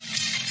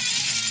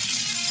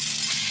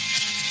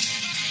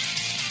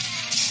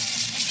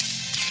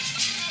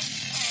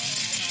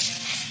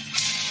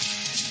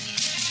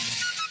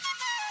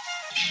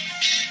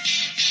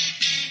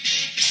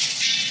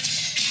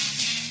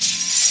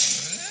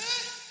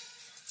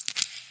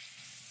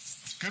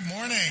Good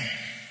morning.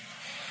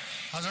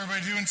 How's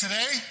everybody doing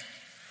today?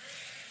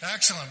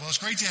 Excellent. Well, it's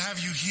great to have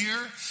you here.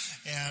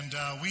 And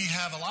we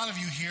have a lot of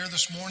you here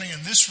this morning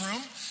in this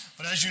room.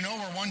 But as you know,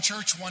 we're one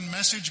church, one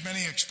message,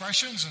 many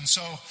expressions. And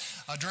so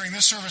during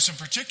this service in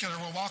particular,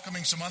 we're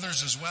welcoming some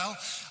others as well.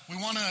 We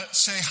want to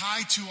say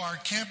hi to our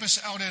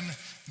campus out in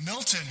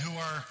Milton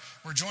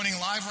we're joining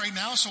live right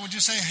now. So would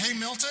you say, hey,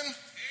 Milton?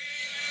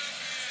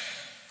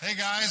 Hey,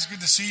 guys,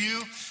 good to see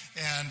you.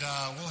 And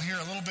we'll hear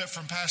a little bit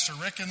from Pastor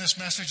Rick in this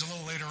message a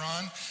little later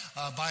on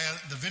via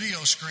the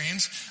video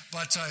screens.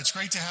 But it's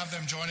great to have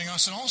them joining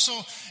us. And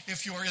also,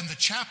 if you're in the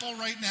chapel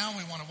right now,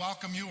 we want to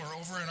welcome you, or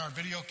over in our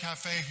video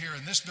cafe here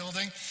in this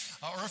building,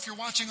 or if you're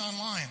watching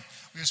online,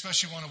 we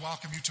especially want to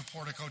welcome you to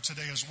Portico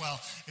today as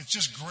well. It's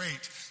just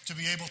great to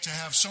be able to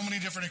have so many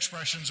different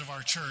expressions of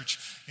our church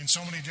in so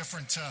many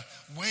different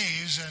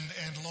ways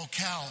and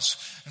locales.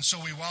 And so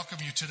we welcome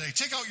you today.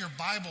 Take out your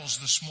Bibles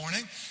this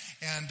morning.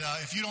 And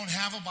if you don't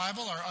have a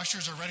Bible, our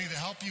ushers are ready to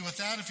help you with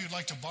that. If you'd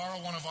like to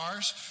borrow one of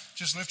ours,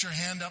 just lift your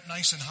hand up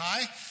nice and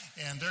high,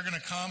 and they're going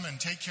to come and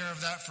take care of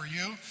that for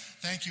you.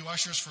 Thank you,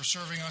 ushers, for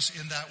serving us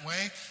in that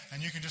way.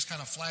 And you can just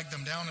kind of flag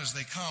them down as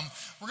they come.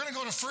 We're going to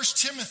go to 1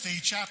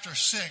 Timothy chapter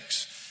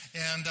 6,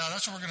 and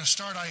that's where we're going to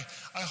start. I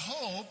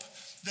hope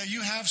that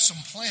you have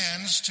some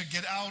plans to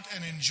get out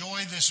and enjoy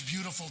this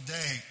beautiful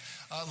day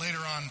later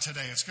on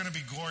today. It's going to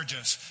be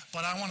gorgeous.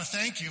 But I want to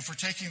thank you for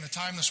taking the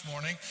time this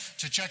morning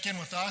to check in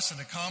with us and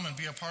to come and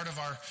be a part of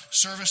our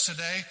service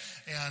today.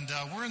 And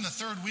we're in the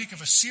third week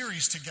of a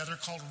series together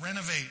called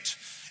Renovate.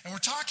 And we're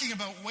talking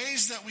about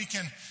ways that we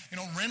can,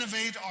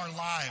 renovate our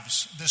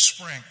lives this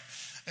spring.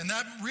 And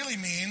that really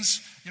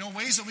means,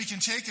 ways that we can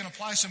take and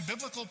apply some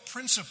biblical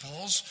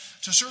principles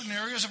to certain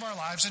areas of our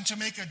lives and to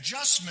make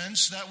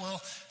adjustments that will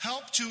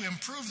help to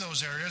improve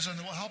those areas and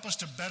that will help us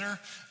to better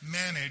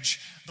manage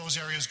those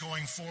areas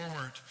going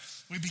forward.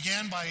 We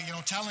began by,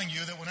 telling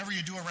you that whenever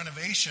you do a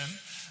renovation,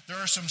 there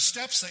are some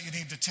steps that you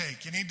need to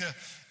take. You need to,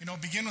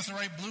 begin with the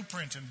right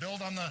blueprint and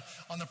build on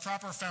the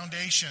proper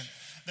foundation.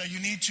 That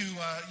you need to,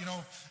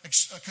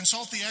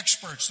 consult the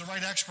experts, the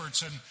right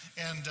experts,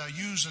 and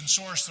use and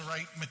source the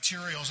right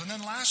materials. And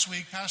then last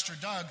week, Pastor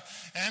Doug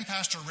and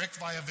Pastor Rick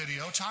via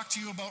video talked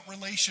to you about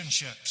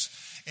relationships.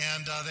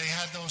 And they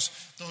had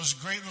those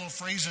great little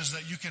phrases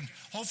that you can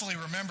hopefully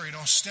remember.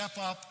 Step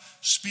up,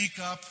 speak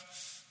up,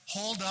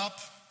 hold up,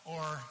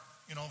 or,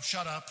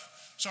 shut up.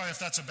 Sorry if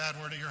that's a bad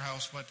word at your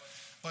house, but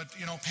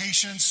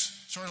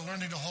patience, sort of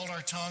learning to hold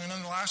our tongue. And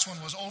then the last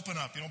one was open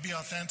up, be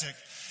authentic.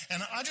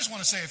 And I just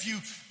want to say, if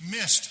you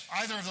missed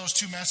either of those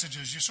two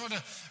messages, you sort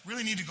of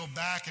really need to go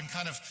back and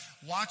kind of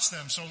watch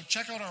them. So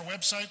check out our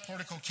website,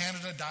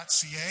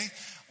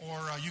 porticocanada.ca, or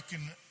you can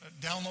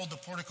download the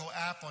Portico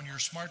app on your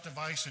smart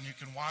device, and you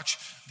can watch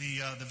the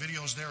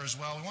videos there as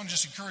well. We want to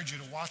just encourage you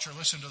to watch or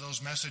listen to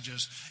those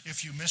messages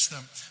if you missed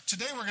them.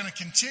 Today we're going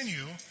to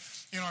continue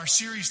in our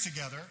series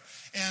together,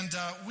 and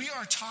we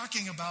are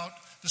talking about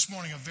this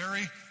morning a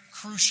very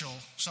crucial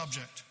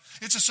subject.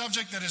 It's a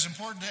subject that is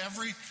important to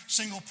every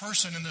single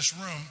person in this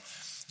room.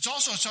 It's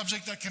also a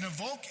subject that can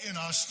evoke in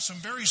us some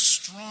very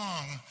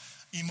strong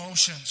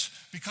emotions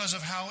because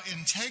of how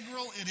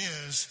integral it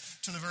is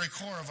to the very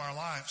core of our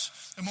lives.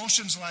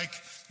 Emotions like,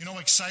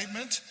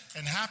 excitement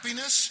and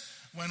happiness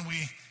when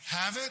we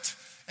have it,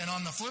 and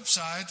on the flip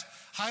side,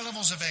 high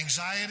levels of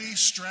anxiety,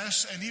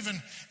 stress, and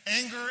even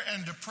anger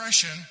and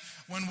depression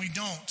when we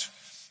don't.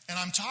 And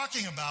I'm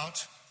talking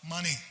about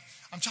money.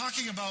 I'm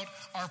talking about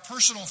our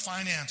personal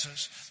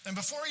finances. And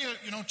before you,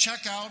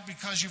 check out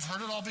because you've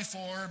heard it all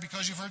before,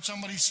 because you've heard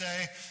somebody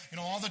say,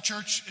 all the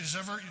church is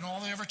ever, all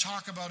they ever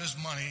talk about is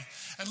money,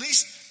 at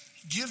least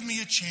give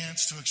me a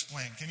chance to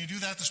explain. Can you do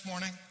that this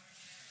morning?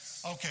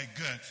 Okay,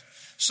 good.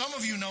 Some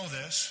of you know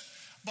this,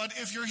 but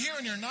if you're here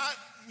and you're not,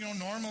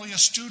 normally a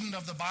student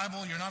of the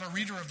Bible, you're not a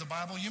reader of the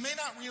Bible, you may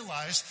not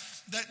realize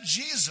that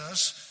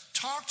Jesus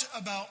talked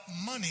about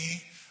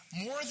money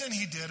more than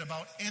he did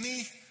about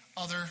any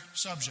other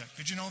subject.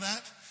 Did you know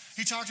that?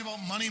 He talked about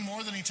money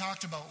more than he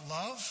talked about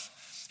love.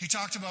 He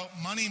talked about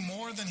money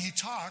more than he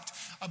talked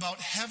about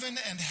heaven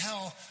and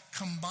hell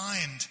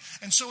combined.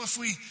 And so if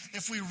we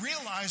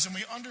realize and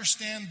we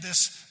understand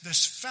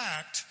this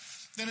fact,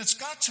 then it's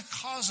got to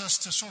cause us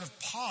to sort of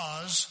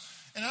pause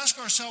and ask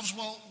ourselves,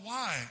 well,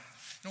 why?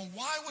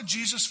 Why would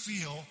Jesus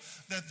feel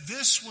that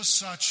this was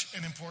such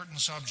an important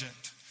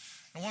subject?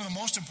 And one of the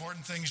most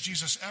important things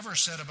Jesus ever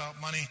said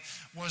about money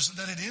was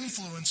that it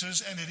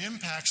influences and it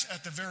impacts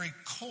at the very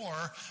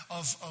core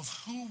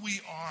of who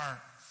we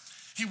are.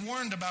 He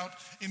warned about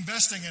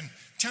investing in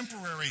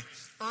temporary,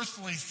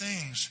 earthly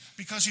things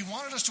because he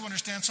wanted us to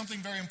understand something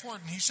very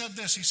important. He said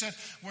this, he said,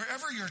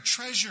 wherever your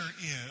treasure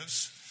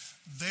is,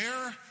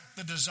 there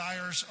the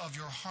desires of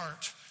your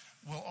heart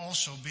will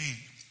also be.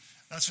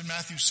 That's in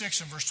Matthew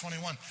 6 and verse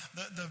 21.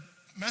 The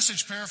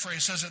Message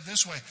paraphrase says it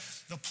this way,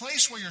 the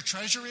place where your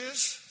treasure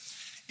is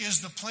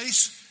the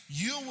place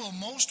you will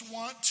most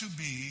want to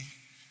be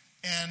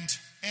and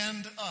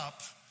end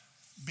up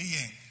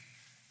being.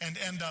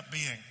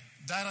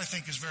 That, I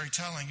think, is very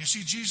telling. You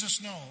see, Jesus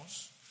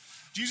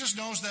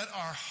knows that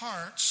our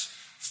hearts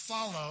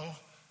follow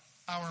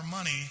our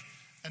money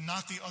and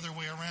not the other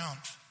way around.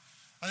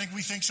 I think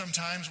we think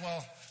sometimes,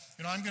 well,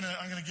 I'm gonna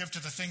give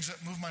to the things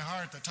that move my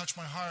heart, that touch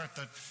my heart,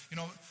 but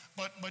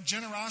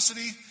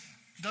generosity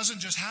doesn't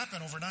just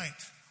happen overnight.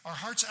 Our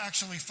hearts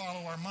actually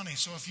follow our money.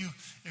 So if you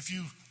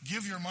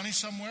give your money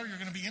somewhere, you're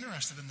going to be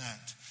interested in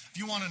that. If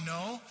you want to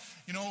know,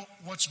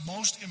 what's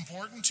most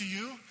important to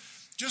you,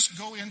 just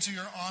go into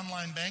your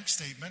online bank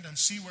statement and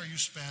see where you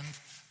spend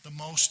the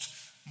most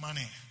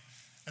money.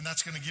 And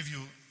that's going to give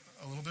you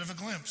a little bit of a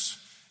glimpse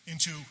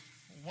into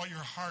what your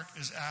heart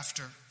is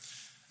after.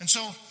 And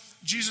so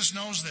Jesus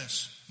knows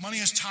this. Money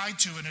is tied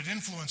to and it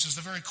influences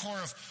the very core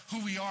of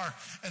who we are.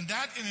 And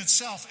that in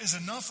itself is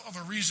enough of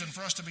a reason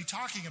for us to be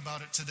talking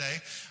about it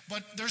today.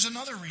 But there's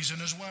another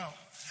reason as well.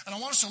 And I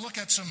want us to look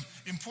at some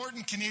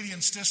important Canadian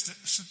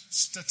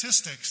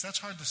statistics. That's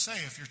hard to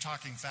say if you're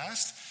talking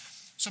fast.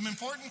 Some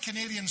important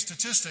Canadian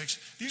statistics.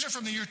 These are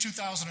from the year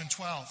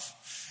 2012.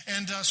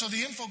 And so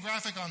the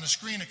infographic on the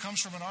screen, it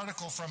comes from an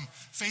article from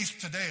Faith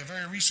Today, a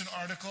very recent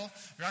article.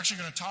 You're actually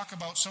going to talk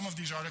about some of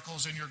these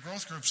articles in your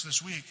growth groups this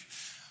week.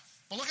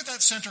 But look at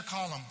that center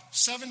column,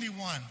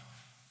 71.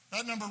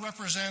 That number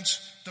represents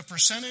the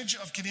percentage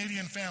of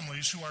Canadian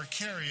families who are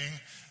carrying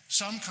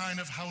some kind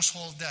of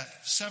household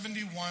debt,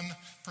 71%.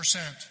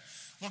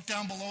 Look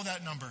down below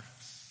that number,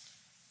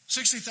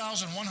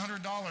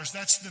 $60,100.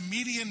 That's the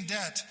median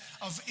debt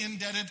of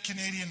indebted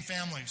Canadian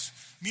families.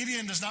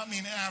 Median does not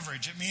mean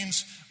average. It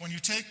means when you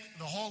take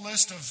the whole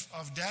list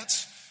of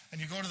debts and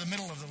you go to the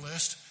middle of the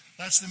list,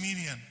 that's the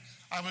median.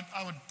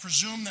 I would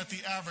presume that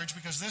the average,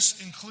 because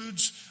this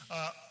includes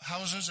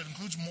houses, it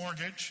includes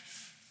mortgage,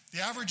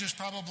 the average is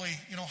probably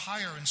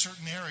higher in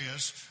certain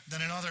areas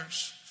than in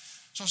others.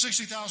 So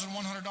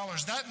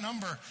 $60,100, that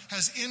number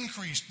has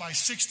increased by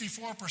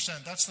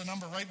 64%. That's the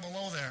number right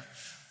below there.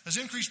 Has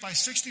increased by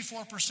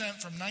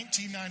 64% from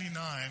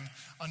 1999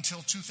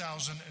 until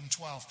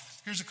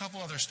 2012. Here's a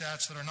couple other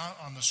stats that are not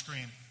on the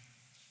screen.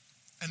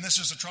 And this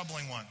is a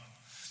troubling one.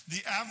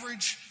 The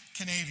average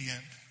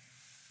Canadian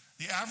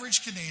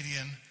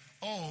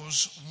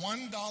owes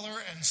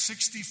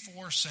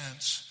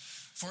 $1.64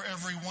 for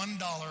every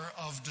 $1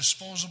 of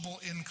disposable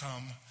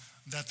income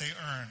that they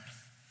earn.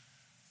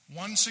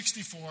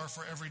 $1.64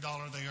 for every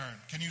dollar they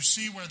earn. Can you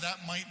see where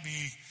that might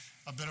be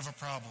a bit of a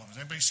problem? Does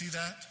anybody see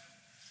that?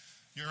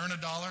 You earn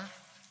 $1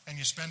 and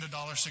you spend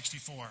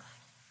 $1.64.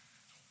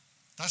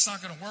 That's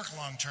not going to work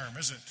long term,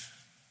 is it?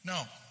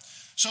 No.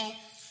 So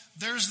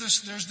there's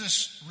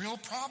this real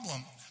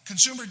problem.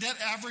 Consumer debt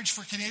average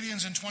for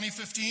Canadians in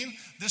 2015,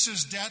 this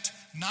is debt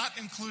not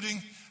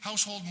including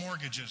household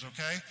mortgages,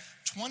 okay?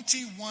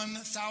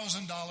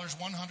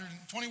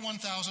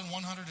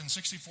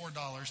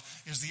 $21,164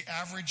 is the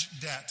average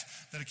debt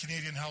that a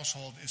Canadian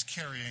household is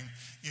carrying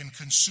in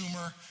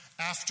consumer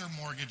after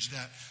mortgage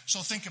debt.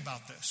 So think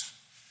about this.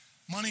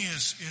 Money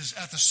is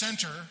at the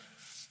center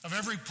of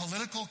every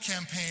political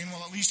campaign,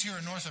 well, at least here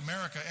in North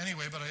America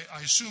anyway, but I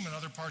assume in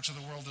other parts of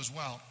the world as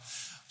well.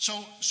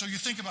 So you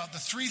think about the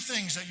three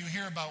things that you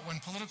hear about when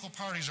political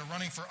parties are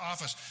running for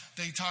office.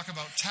 They talk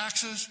about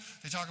taxes,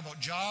 they talk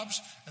about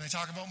jobs, and they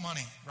talk about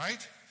money,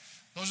 right?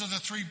 Those are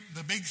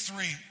the big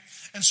three.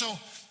 And so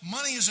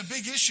money is a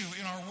big issue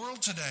in our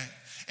world today.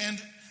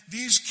 And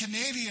these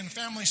Canadian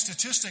family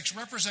statistics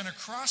represent a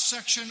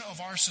cross-section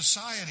of our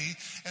society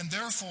and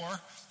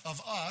therefore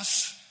of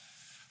us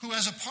who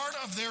as a part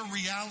of their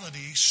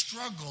reality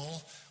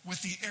struggle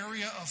with the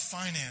area of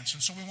finance.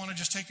 And so we want to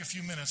just take a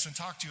few minutes and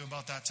talk to you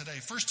about that today.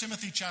 1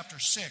 Timothy chapter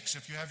 6,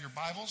 if you have your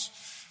Bibles.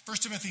 1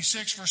 Timothy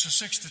 6, verses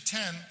 6 to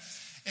 10.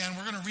 And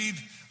we're going to read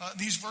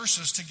these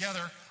verses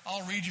together.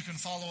 I'll read, you can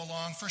follow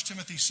along. 1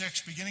 Timothy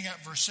 6, beginning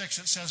at verse 6,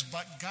 it says,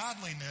 "But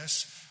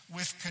godliness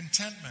with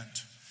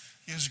contentment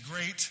is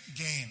great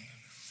gain."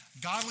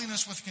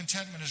 Godliness with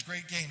contentment is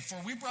great gain. For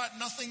we brought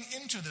nothing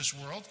into this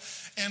world,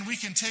 and we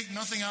can take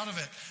nothing out of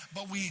it.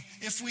 But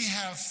if we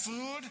have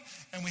food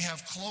and we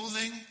have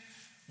clothing,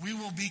 we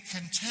will be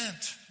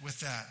content with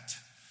that.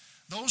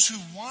 Those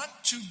who want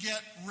to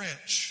get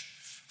rich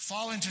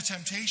fall into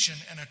temptation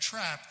and a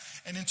trap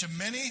and into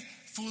many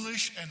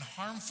foolish and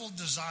harmful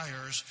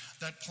desires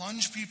that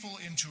plunge people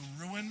into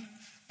ruin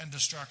and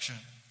destruction.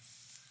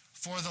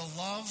 For the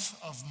love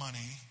of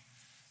money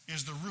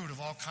is the root of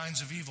all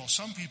kinds of evil.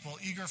 Some people,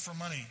 eager for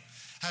money,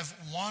 have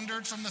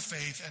wandered from the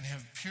faith and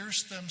have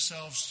pierced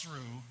themselves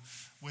through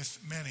with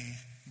many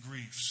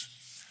griefs.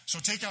 So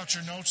take out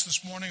your notes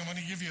this morning. I'm going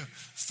to give you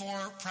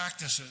four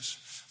practices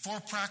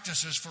for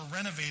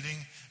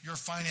renovating your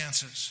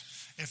finances.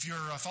 If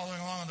you're following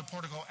along on the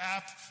Portico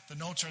app, the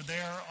notes are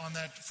there on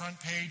that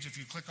front page. If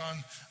you click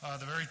on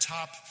the very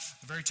top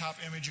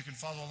image, you can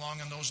follow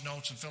along on those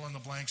notes and fill in the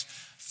blanks.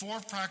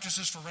 4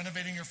 practices for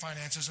renovating your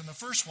finances. And the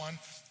first one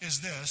is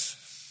this: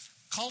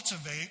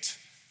 cultivate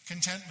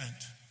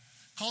contentment.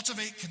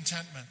 Cultivate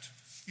contentment.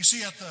 You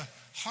see, at the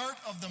heart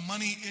of the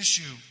money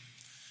issue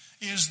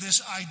is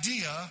this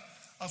idea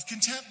of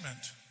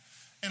contentment.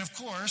 And of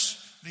course,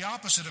 the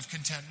opposite of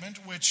contentment,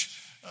 which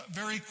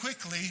very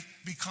quickly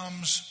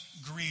becomes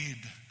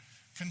greed.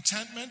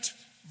 Contentment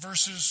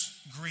versus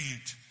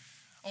greed.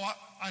 Oh,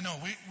 I know,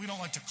 we don't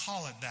like to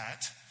call it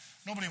that.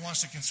 Nobody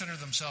wants to consider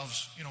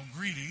themselves,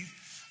 greedy.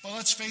 But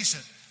let's face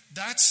it,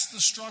 that's the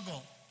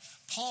struggle.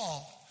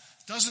 Paul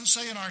doesn't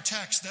say in our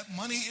text that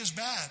money is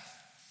bad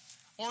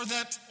or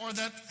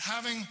that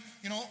having,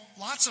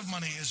 lots of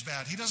money is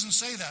bad. He doesn't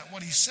say that.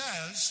 What he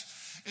says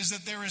is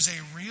that there is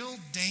a real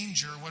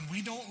danger when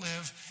we don't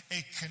live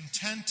a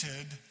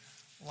contented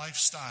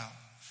lifestyle.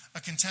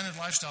 A contented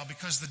lifestyle,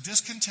 because the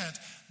discontent,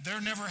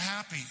 they're never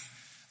happy.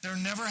 They're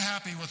never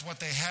happy with what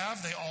they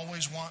have. They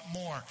always want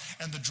more.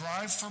 And the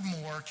drive for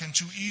more can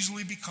too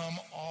easily become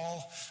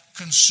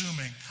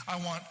all-consuming. I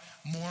want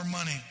more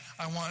money.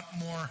 I want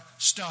more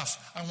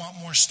stuff. I want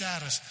more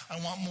status. I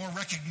want more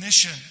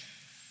recognition.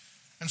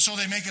 And so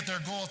they make it their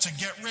goal to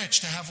get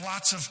rich, to have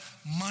lots of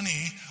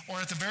money, or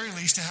at the very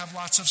least to have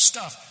lots of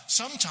stuff.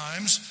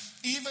 Sometimes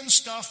even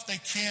stuff they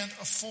can't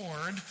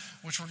afford,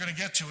 which we're going to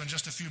get to in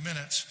just a few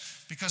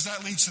minutes, because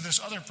that leads to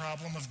this other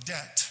problem of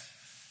debt.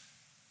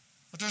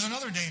 But there's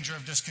another danger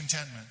of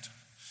discontentment,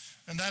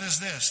 and that is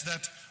this,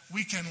 that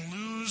we can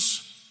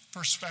lose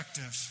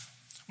perspective.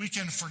 We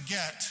can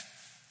forget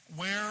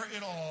where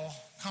it all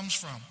comes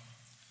from.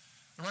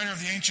 The writer of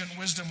the ancient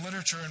wisdom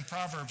literature in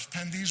Proverbs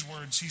penned these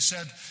words. He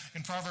said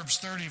in Proverbs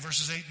 30,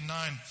 verses 8 and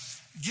 9,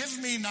 "Give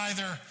me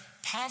neither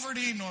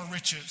poverty nor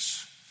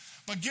riches,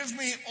 but give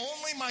me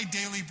only my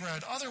daily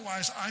bread.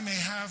 Otherwise I may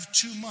have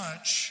too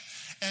much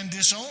and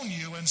disown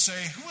you and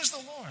say, 'Who is the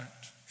Lord?'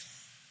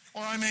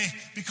 Or I may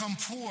become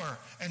poor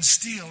and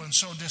steal and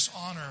so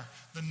dishonor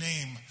the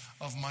name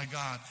of my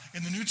God."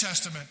 In the New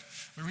Testament,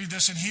 we read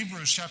this in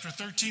Hebrews chapter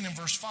 13 and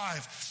verse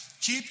 5.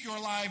 "Keep your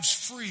lives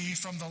free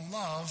from the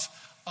love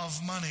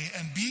of money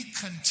and be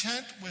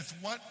content with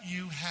what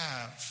you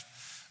have,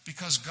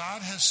 because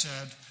God has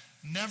said,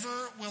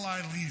 'Never will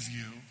I leave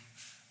you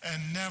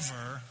and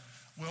never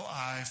will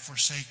I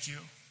forsake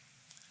you.'"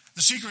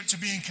 The secret to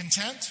being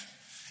content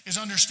is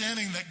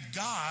understanding that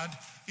God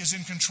is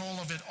in control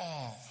of it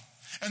all.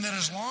 And that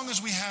as long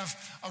as we have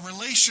a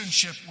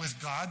relationship with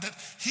God, that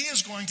He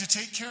is going to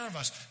take care of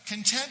us.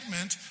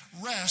 Contentment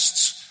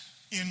rests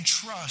in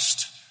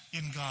trust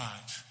in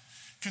God.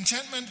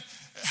 Contentment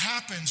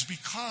happens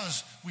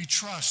because we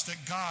trust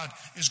that God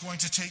is going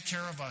to take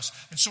care of us.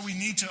 And so we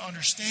need to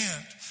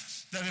understand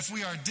that if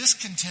we are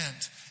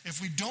discontent, if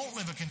we don't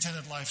live a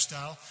contented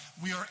lifestyle,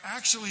 we are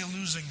actually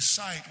losing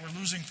sight, we're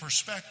losing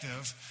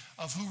perspective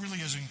of who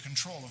really is in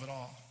control of it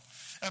all.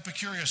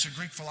 Epicurus, a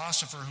Greek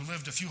philosopher who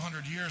lived a few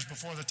hundred years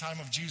before the time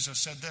of Jesus,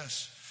 said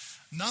this: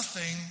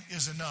 "Nothing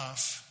is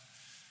enough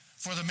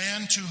for the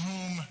man to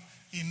whom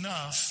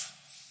enough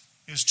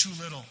is too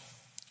little."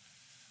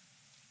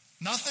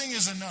 Nothing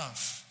is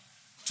enough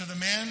to the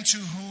man to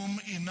whom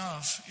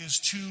enough is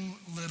too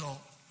little.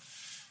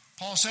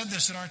 Paul said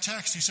this in our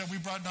text. He said, "We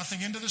brought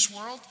nothing into this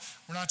world.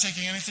 We're not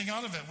taking anything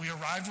out of it. We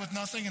arrived with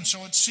nothing, and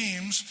so it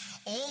seems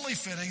only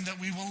fitting that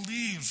we will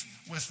leave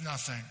with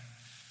nothing."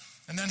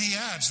 And then he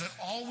adds that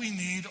all we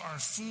need are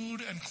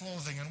food and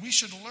clothing, and we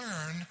should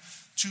learn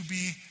to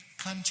be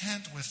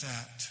content with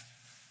that.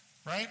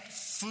 Right?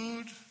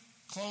 Food,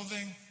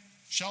 clothing,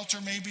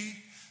 shelter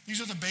maybe.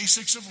 These are the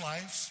basics of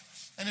life.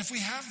 And if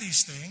we have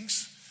these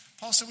things,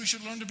 Paul said we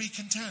should learn to be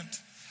content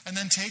and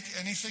then take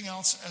anything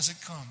else as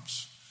it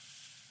comes.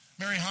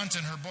 Mary Hunt,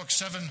 in her book,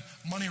 7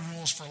 Money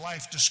Rules for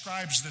Life,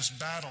 describes this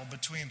battle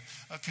between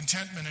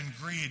contentment and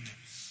greed.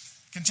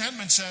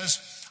 Contentment says,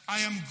 "I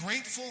am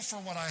grateful for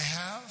what I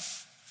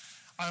have,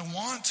 I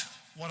want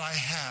what I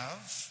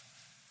have,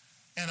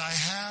 and I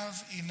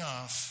have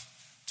enough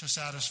to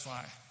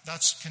satisfy."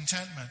 That's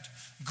contentment.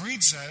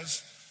 Greed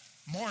says,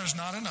 more is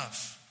not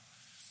enough.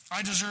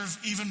 I deserve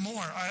even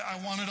more. I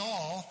want it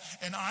all,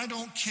 and I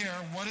don't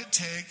care what it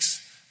takes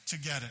to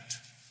get it.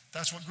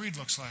 That's what greed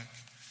looks like.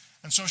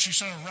 And so she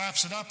sort of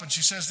wraps it up, and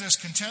she says this: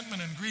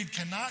 contentment and greed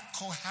cannot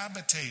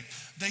cohabitate.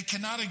 They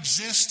cannot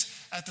exist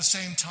at the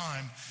same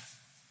time.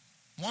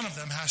 One of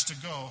them has to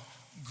go.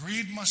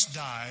 Greed must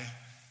die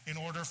in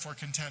order for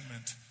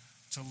contentment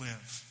to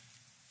live.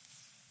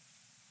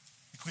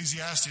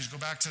 Ecclesiastes, go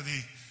back to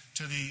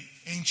the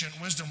ancient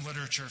wisdom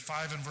literature,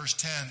 5 and verse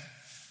 10.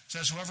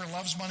 Says, "Whoever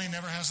loves money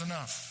never has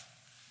enough.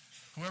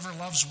 Whoever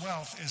loves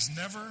wealth is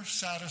never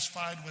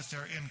satisfied with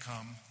their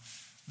income.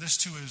 This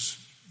too is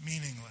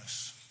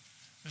meaningless."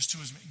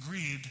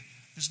 Greed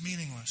is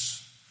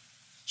meaningless.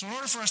 So in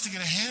order for us to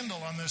get a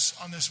handle on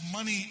this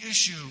money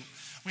issue,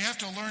 we have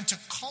to learn to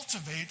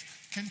cultivate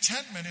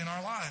contentment in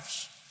our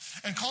lives.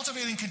 And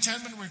cultivating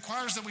contentment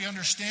requires that we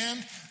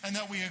understand and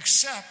that we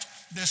accept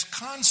this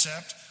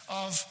concept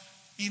of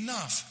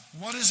enough.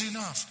 What is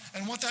enough?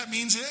 And what that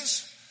means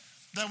is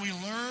that we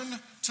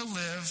learn to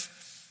live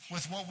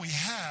with what we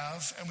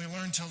have, and we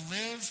learn to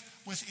live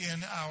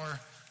within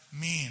our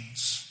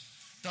means.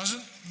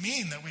 Doesn't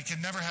mean that we can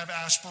never have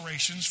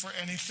aspirations for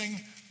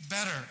anything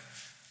better.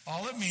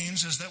 All it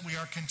means is that we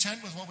are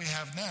content with what we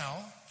have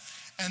now,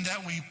 and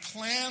that we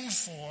plan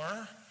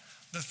for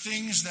the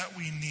things that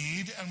we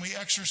need, and we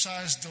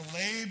exercise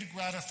delayed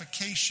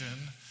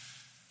gratification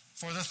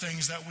for the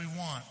things that we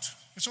want.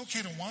 It's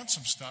okay to want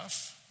some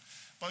stuff,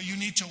 but you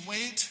need to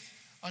wait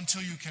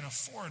until you can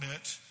afford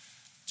it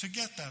to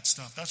get that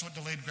stuff. That's what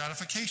delayed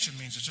gratification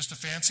means. It's just a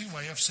fancy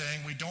way of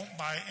saying we don't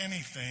buy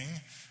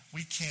anything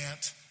we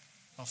can't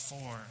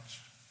afford.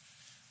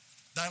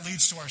 That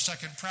leads to our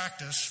second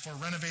practice for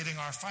renovating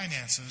our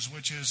finances,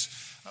 which is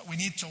we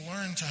need to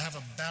learn to have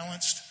a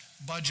balanced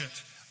budget.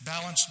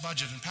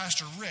 And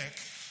Pastor Rick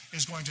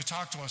is going to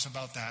talk to us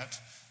about that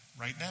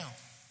right now.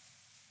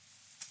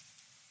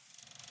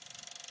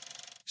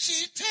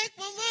 She take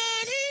my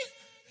money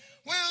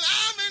when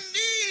I'm in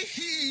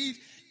need.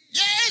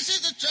 Yes,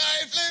 it's a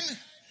trifling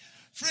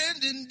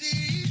friend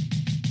indeed.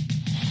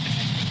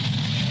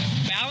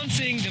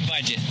 Balancing the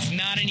budget is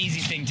not an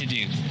easy thing to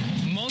do.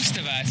 Most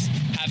of us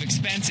have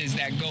expenses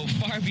that go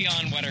far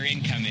beyond what our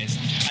income is.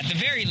 At the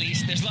very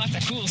least, there's lots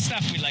of cool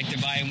stuff we like to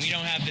buy, and we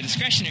don't have the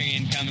discretionary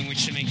income in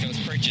which to make those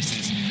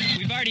purchases.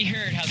 We've already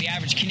heard how the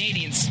average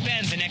Canadian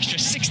spends an extra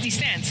 60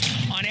 cents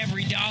on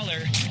every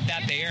dollar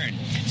that they earn.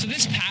 So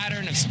this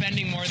pattern of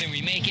spending more than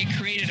we make, it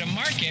created a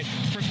market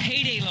for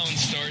payday loan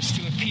stores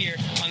to appear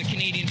on the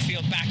Canadian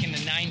field back in the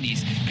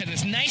 90s, because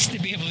it's nice to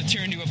be able to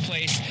turn to a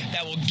place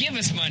that will give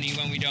us money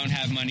when we don't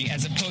have money,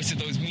 as opposed to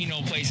those mean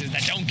old places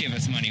that don't give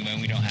us money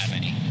when we don't have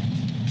any.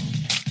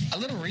 A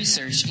little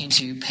research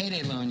into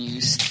payday loan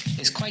use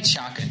is quite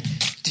shocking.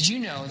 Did you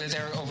know that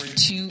there are over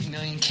 2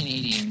 million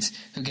Canadians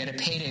who get a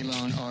payday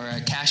loan or a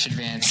cash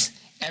advance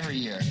every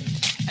year?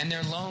 And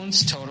their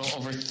loans total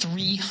over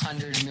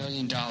 $300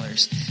 million.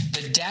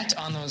 The debt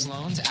on those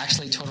loans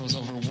actually totals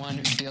over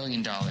 $1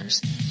 billion.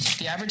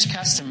 The average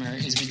customer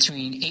is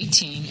between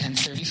 18 and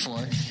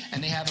 34,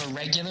 and they have a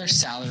regular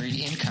salaried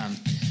income.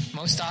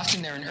 Most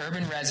often they're an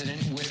urban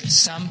resident with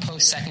some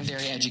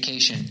post-secondary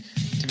education.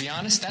 To be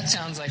honest, that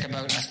sounds like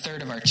about a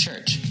third of our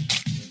church.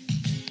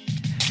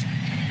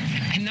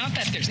 And not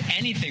that there's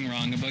anything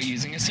wrong about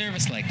using a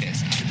service like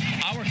this.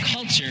 Our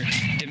culture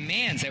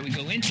demands that we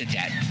go into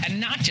debt, and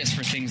not just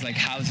for things like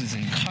houses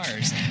and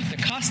cars. The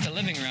cost of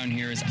living around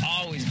here is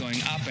always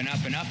going up and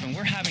up and up, and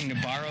we're having to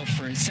borrow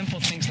for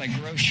simple things like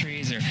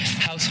groceries or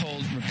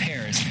household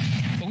repairs.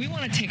 But we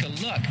want to take a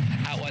look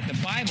at what the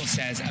Bible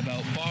says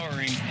about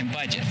borrowing and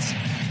budgets.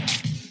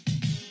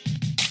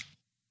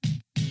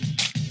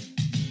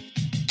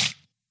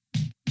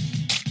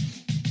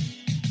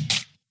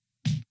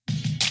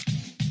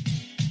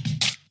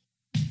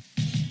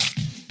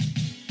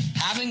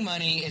 Having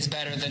money is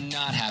better than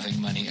not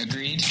having money,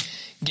 agreed?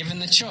 Given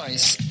the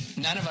choice,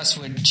 none of us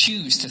would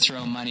choose to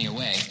throw money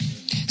away.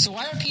 So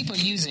why are people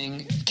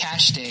using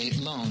cash day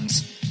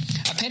loans?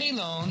 A payday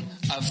loan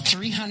of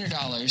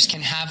 $300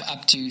 can have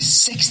up to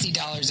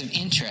 $60 of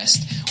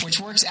interest, which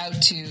works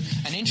out to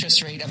an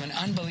interest rate of an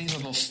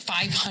unbelievable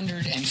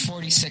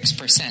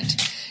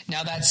 546%.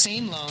 Now, that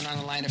same loan on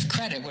a line of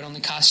credit would only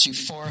cost you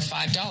 $4 or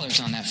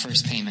 $5 on that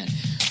first payment.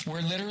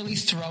 We're literally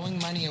throwing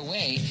money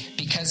away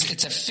because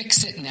it's a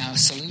fix-it-now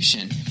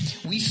solution.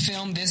 We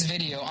filmed this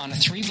video on a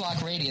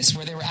 3-block radius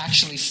where there were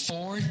actually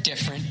 4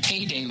 different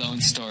payday loan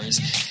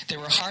stores. There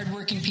were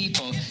hardworking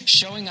people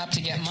showing up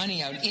to get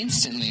money out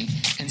instantly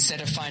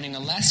instead of finding a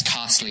less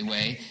costly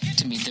way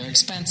to meet their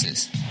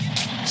expenses.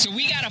 So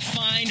we got to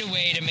find a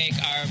way to make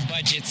our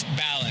budgets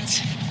balance.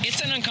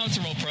 It's an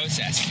uncomfortable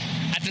process.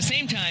 At the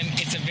same time,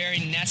 it's a very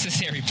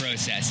necessary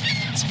process.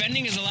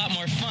 Spending is a lot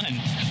more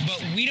fun,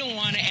 but we don't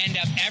want to end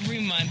up every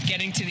month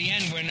getting to the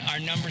end when our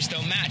numbers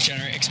don't match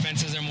and our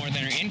expenses are more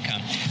than our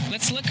income.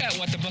 Let's look at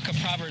what the book of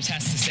Proverbs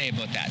has to say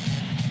about that.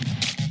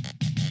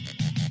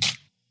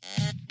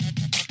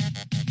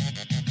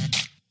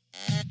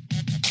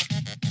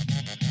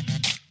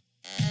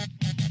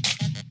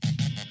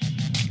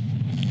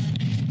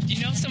 Do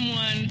you know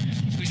someone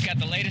who's got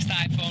the latest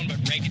iPhone but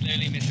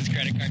regularly misses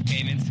credit card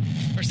payments?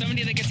 Or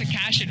somebody that gets a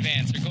cash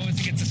advance or goes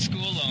and gets a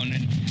school loan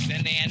and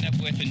then they end up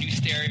with a new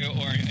stereo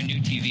or a new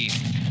TV?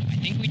 I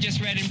think we just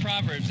read in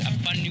Proverbs a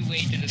fun new way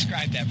to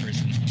describe that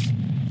person.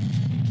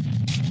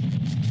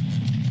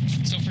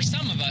 So for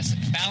some of us,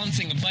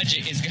 balancing a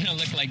budget is going to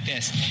look like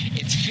this.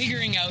 It's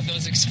figuring out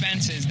those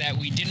expenses that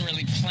we didn't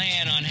really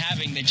plan on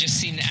having that just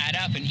seem to add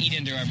up and eat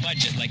into our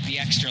budget, like the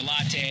extra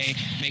latte,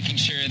 making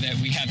sure that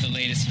we have the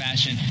latest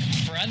fashion.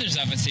 For others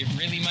of us, it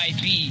really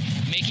might be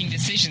making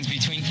decisions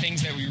between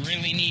things that we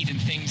really need and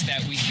things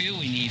that we feel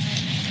we need.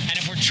 And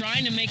if we're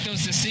trying to make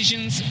those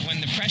decisions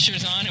when the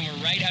pressure's on and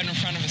we're right out in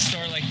front of a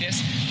store like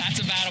this, that's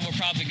a battle we're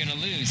probably going to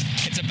lose.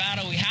 It's a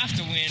battle we have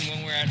to win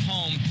when we're at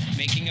home,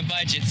 making a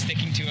budget,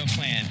 sticking to a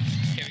plan.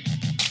 Here we go.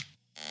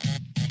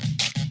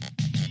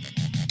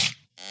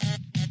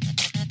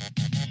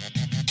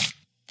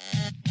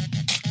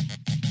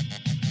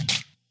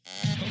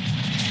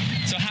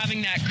 So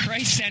having that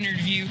Christ-centered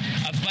view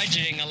of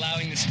budgeting,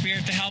 allowing the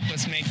Spirit to help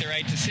us make the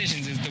right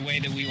decisions is the way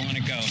that we want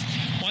to go.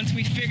 Once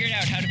we figured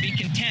out how to be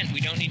content,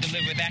 we don't need to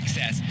live with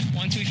excess.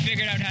 Once we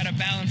figured out how to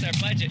balance our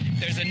budget,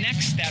 there's a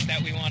next step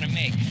that we want to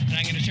make. And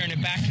I'm going to turn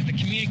it back to the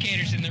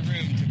communicators in the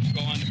room to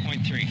go on to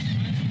point 3.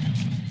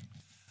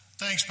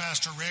 Thanks,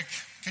 Pastor Rick.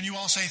 Can you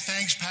all say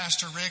thanks,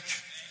 Pastor Rick?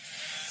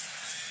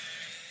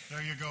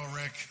 There you go,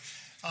 Rick.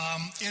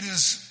 It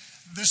is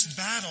this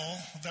battle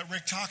that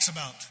Rick talks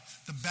about,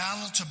 the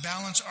battle to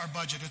balance our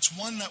budget. It's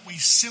one that we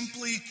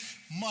simply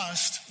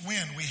must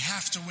win. We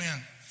have to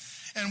win.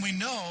 And we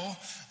know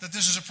that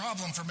this is a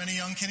problem for many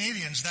young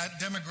Canadians. That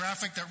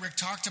demographic that Rick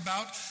talked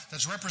about,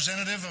 that's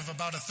representative of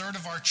about a third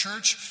of our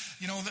church,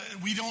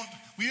 we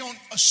don't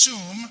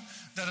assume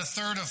that a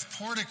third of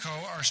Portico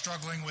are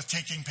struggling with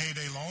taking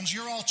payday loans.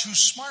 You're all too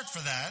smart for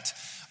that.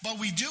 But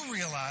we do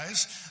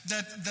realize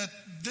that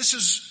this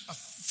is a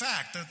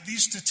fact, that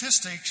these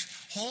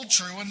statistics hold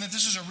true and that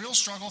this is a real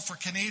struggle for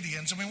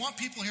Canadians. And we want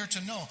people here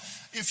to know,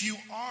 if you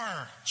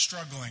are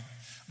struggling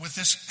with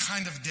this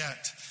kind of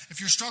debt, if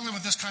you're struggling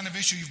with this kind of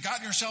issue, you've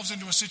gotten yourselves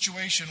into a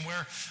situation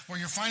where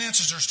your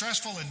finances are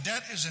stressful and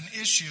debt is an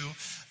issue,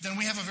 then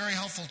we have a very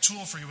helpful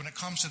tool for you when it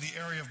comes to the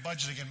area of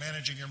budgeting and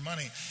managing your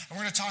money. And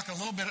we're going to talk a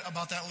little bit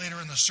about that later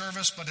in the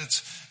service, but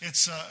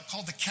it's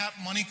called the CAP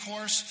Money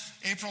Course.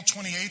 April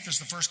 28th is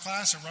the first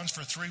class. It runs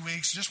for 3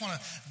 weeks. Just want to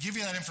give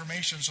you that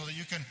information so that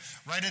you can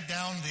write it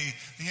down.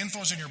 The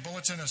info's in your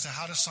bulletin as to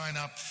how to sign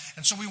up.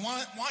 And so we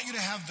want you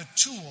to have the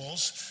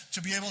tools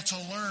to be able to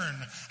learn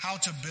how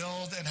to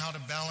build and how to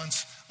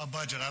balance a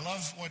budget. I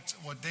love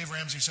what Dave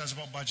Ramsey says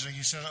about budgeting.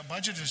 He said a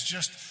budget is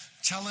just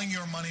telling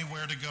your money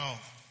where to go,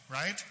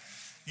 right?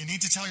 You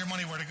need to tell your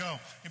money where to go.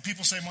 If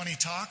people say money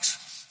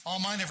talks, all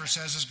mine ever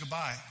says is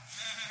goodbye.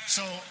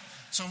 So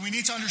we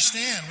need to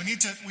understand. We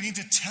need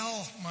to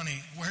tell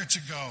money where to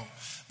go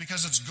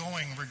because it's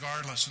going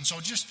regardless. And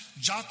so just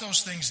jot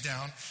those things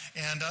down.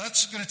 And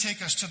that's going to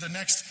take us to the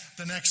next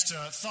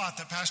thought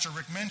that Pastor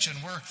Rick mentioned.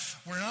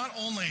 We're not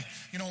only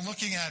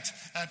looking at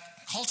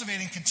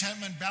cultivating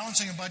contentment,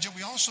 balancing a budget,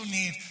 we also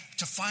need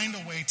to find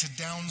a way to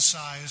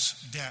downsize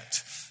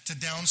debt.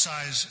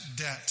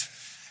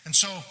 And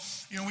so,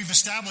 we've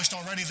established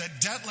already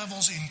that debt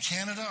levels in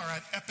Canada are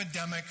at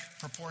epidemic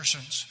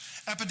proportions.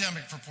 A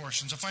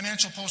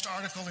Financial Post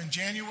article in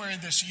January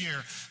this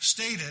year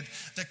stated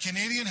that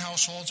Canadian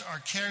households are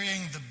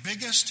carrying the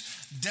biggest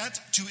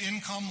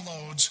debt-to-income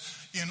loads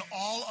in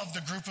all of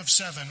the Group of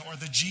Seven, or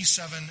the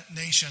G7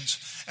 nations.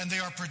 And they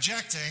are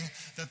projecting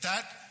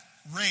that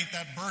rate,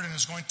 that burden,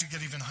 is going to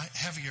get even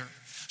heavier.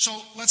 So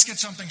let's get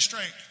something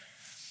straight.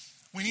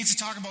 We need to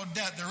talk about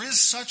debt. There is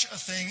such a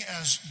thing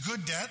as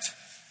good debt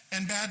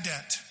and bad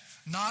debt.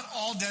 Not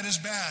all debt is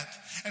bad.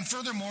 And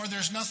furthermore,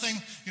 there's nothing,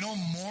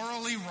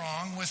 morally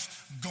wrong with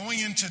going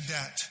into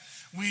debt.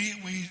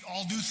 We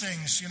all do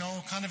things,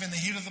 kind of in the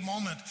heat of the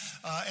moment,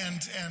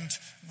 and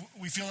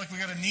we feel like we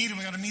got a need and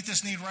we got to meet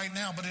this need right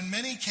now. But in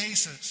many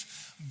cases,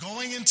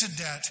 going into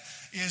debt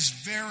is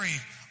very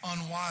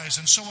unwise.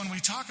 And so when we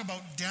talk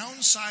about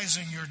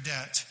downsizing your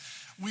debt,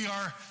 we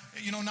are,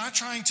 not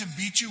trying to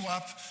beat you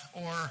up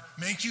or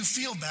make you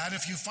feel bad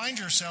if you find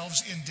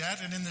yourselves in debt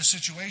and in this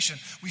situation.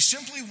 We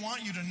simply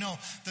want you to know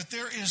that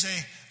there is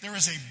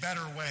a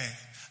better way.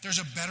 There's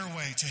a better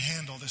way to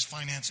handle this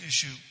finance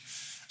issue.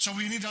 So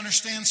we need to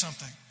understand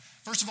something.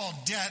 First of all,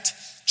 debt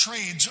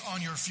trades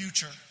on your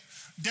future.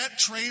 Debt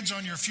trades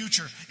on your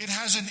future. It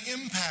has an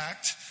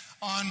impact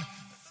on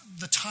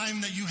the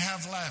time that you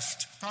have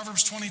left.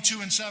 Proverbs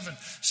 22:7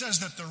 says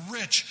that the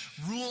rich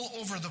rule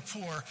over the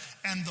poor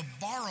and the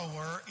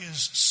borrower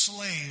is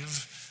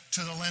slave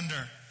to the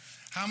lender.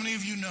 How many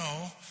of you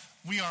know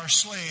we are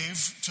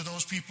slave to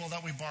those people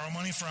that we borrow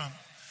money from?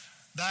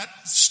 That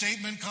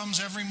statement comes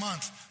every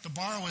month. The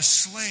borrower is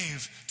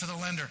slave to the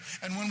lender.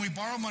 And when we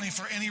borrow money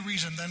for any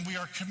reason, then we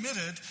are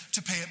committed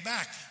to pay it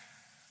back.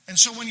 And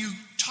so when you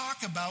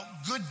talk about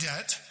good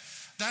debt,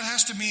 that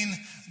has to mean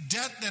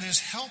debt that is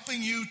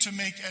helping you to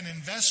make an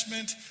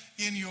investment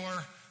in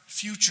your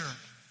future.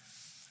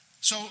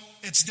 So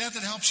it's debt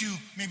that helps you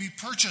maybe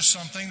purchase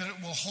something that it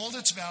will hold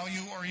its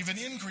value or even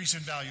increase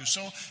in value.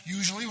 So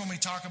usually when we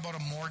talk about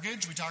a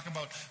mortgage, we talk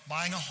about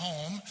buying a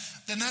home,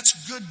 then that's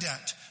good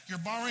debt. You're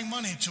borrowing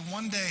money to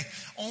one day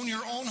own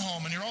your own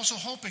home, and you're also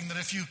hoping that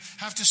if you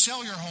have to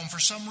sell your home for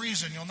some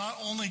reason, you'll not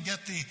only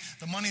get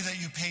the money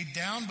that you paid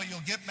down, but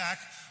you'll get back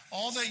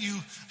all that you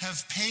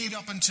have paid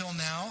up until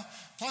now,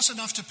 plus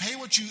enough to pay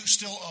what you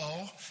still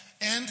owe,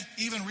 and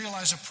even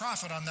realize a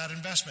profit on that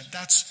investment.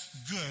 That's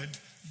good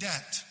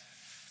debt.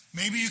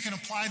 Maybe you can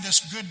apply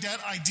this good debt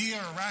idea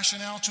or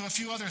rationale to a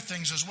few other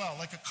things as well,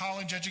 like a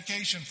college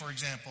education, for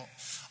example.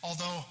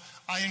 Although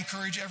I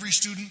encourage every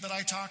student that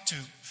I talk to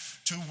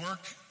work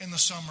in the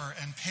summer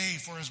and pay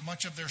for as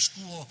much of their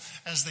school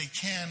as they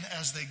can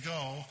as they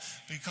go,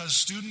 because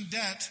student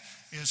debt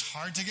is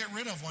hard to get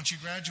rid of once you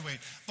graduate.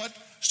 But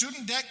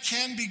student debt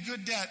can be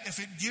good debt if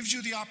it gives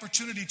you the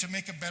opportunity to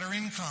make a better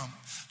income,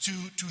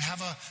 to have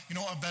a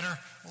better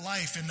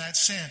life in that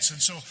sense. And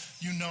so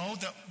you know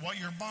that what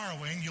you're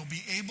borrowing, you'll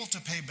be able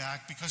to pay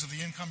back because of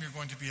the income you're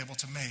going to be able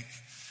to make.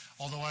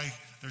 Although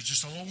there's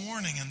just a little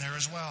warning in there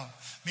as well.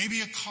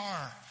 Maybe a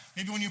car.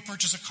 Maybe when you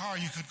purchase a car,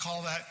 you could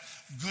call that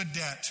good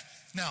debt.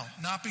 Now,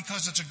 not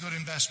because it's a good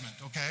investment,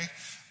 okay?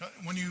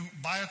 When you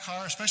buy a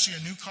car, especially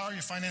a new car, you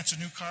finance a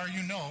new car,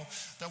 you know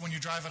that when you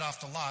drive it off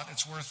the lot,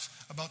 it's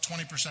worth about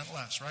 20%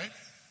 less, right?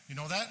 You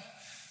know that?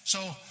 So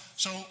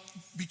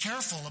be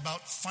careful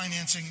about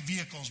financing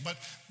vehicles, but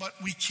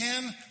we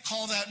can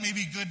call that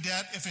maybe good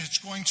debt if it's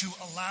going to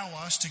allow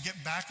us to get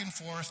back and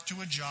forth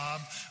to a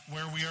job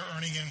where we are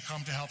earning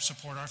income to help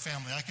support our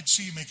family. I could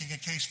see you making a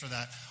case for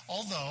that.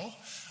 Although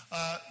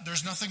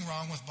there's nothing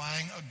wrong with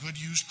buying a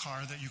good used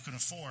car that you can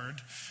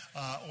afford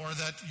or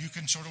that you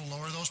can sort of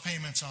lower those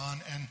payments on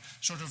and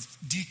sort of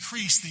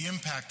decrease the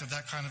impact of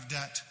that kind of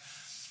debt.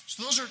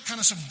 So those are kind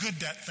of some good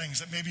debt things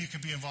that maybe you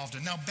could be involved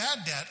in. Now,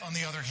 bad debt, on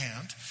the other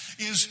hand,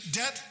 is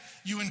debt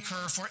you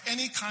incur for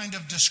any kind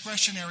of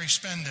discretionary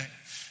spending.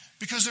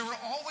 Because there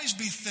will always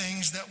be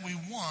things that we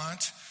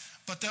want,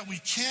 but that we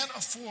can't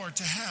afford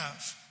to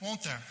have,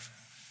 won't there?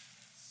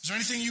 Is there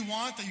anything you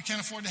want that you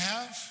can't afford to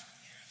have?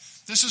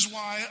 This is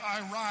why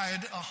I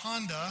ride a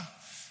Honda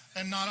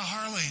and not a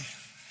Harley.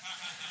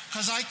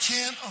 Because I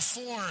can't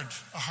afford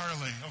a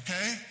Harley,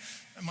 okay?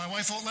 And my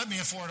wife won't let me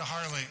afford a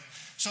Harley.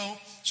 So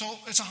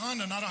it's a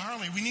Honda, not a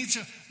Harley. We need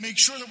to make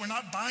sure that we're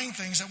not buying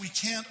things that we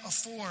can't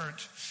afford.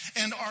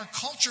 And our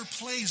culture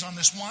plays on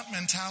this want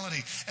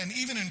mentality and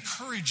even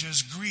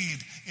encourages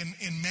greed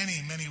in many,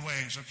 many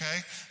ways,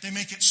 okay? They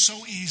make it so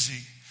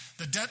easy.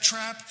 The debt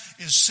trap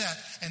is set,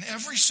 and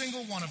every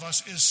single one of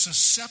us is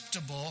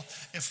susceptible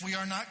if we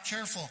are not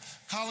careful.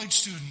 College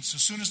students,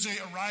 as soon as they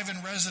arrive in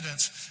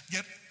residence,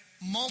 get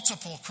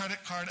multiple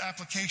credit card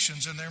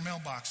applications in their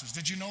mailboxes.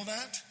 Did you know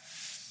that?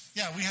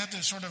 Yeah, we had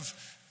to sort of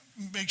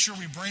make sure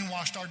we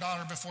brainwashed our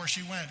daughter before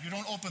she went. You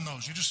don't open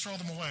those. You just throw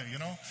them away, you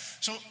know?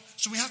 So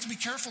we have to be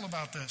careful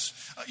about this.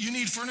 You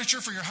need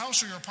furniture for your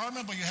house or your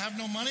apartment, but you have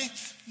no money?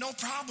 No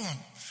problem.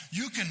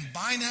 You can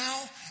buy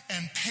now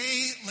and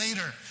pay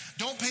later.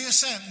 Don't pay a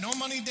cent. No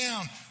money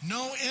down.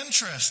 No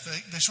interest.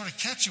 They sort of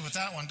catch you with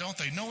that one, don't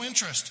they? No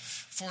interest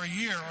for a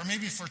year or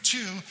maybe for 2.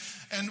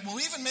 And we'll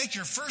even make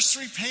your first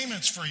 3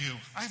 payments for you.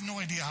 I have no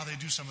idea how they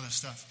do some of this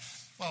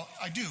stuff. Well,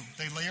 I do.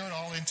 They layer it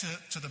all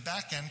into the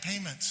back end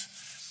payments.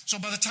 So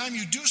by the time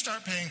you do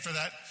start paying for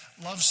that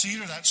love seat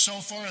or that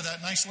sofa or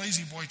that nice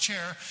lazy boy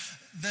chair,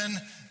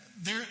 then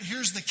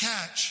here's the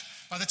catch.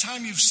 By the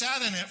time you've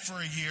sat in it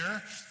for a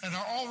year and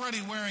are already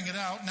wearing it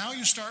out, now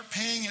you start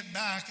paying it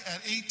back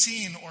at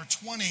 18 or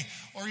 20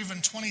 or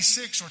even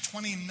 26 or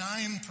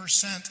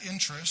 29%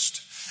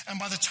 interest. And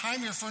by the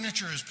time your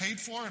furniture is paid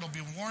for, it'll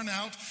be worn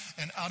out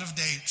and out of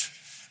date.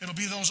 It'll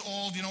be those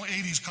old,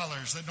 80s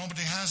colors that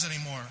nobody has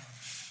anymore.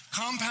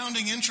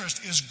 Compounding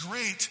interest is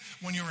great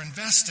when you're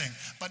investing,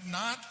 but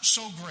not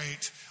so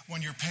great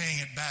when you're paying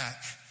it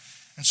back.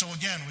 And so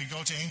again, we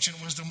go to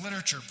ancient wisdom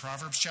literature.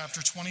 Proverbs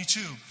chapter 22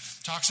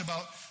 talks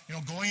about,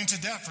 going into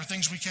debt for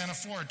things we can't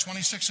afford.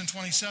 26 and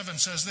 27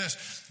 says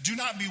this: do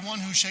not be one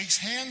who shakes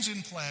hands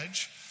in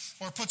pledge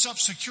or puts up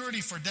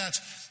security for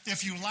debts.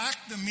 If you lack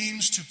the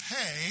means to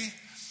pay,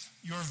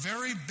 your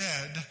very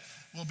bed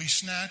will be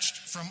snatched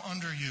from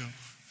under you.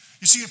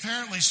 You see,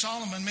 apparently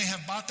Solomon may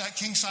have bought that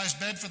king-size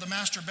bed for the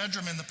master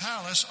bedroom in the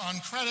palace on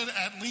credit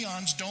at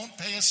Leon's Don't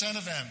Pay a Cent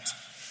event.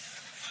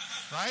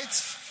 Right?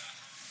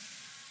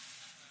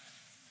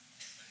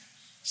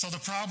 So the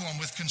problem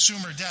with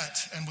consumer debt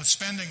and with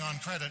spending on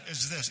credit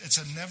is this: it's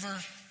a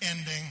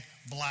never-ending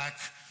black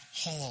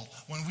hole.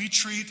 When we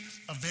treat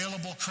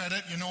available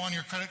credit, on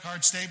your credit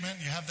card statement,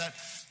 you have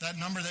that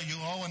number that you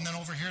owe, and then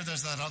over here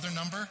there's that other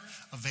number,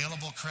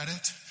 available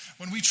credit.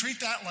 When we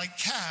treat that like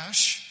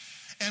cash,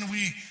 and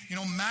we,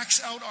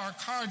 max out our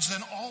cards,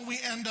 then all we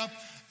end up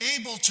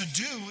able to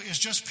do is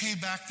just pay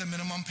back the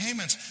minimum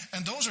payments.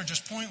 And those are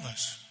just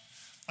pointless.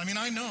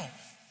 I know.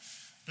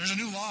 There's a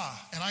new law,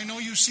 and I know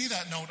you see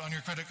that note on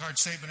your credit card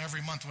statement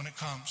every month when it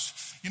comes.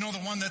 The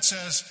one that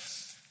says,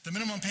 the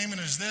minimum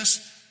payment is this.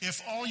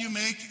 If all you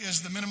make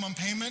is the minimum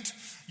payment,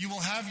 you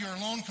will have your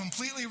loan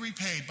completely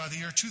repaid by the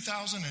year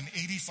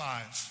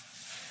 2085.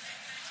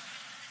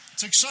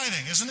 It's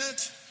exciting, isn't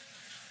it?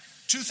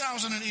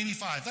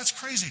 2085. That's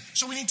crazy.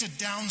 So we need to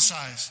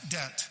downsize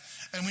debt,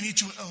 and we need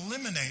to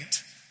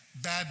eliminate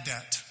bad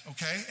debt,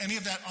 okay? Any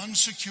of that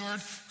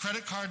unsecured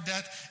credit card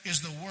debt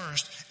is the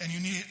worst, and you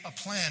need a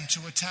plan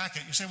to attack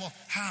it. You say, well,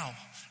 how?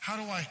 How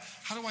do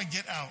I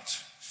get out?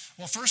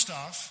 Well, first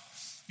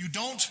off, you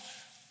don't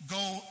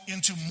go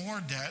into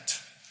more debt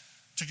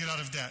to get out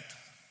of debt.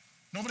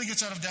 Nobody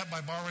gets out of debt by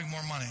borrowing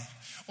more money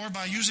or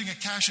by using a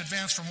cash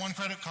advance from one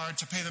credit card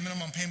to pay the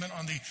minimum payment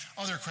on the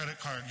other credit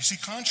card. You see,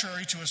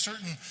 contrary to a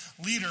certain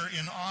leader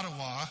in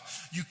Ottawa,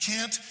 you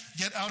can't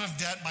get out of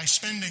debt by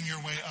spending your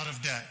way out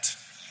of debt.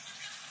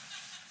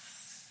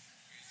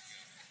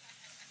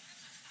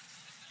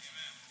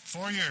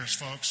 4 years,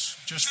 folks.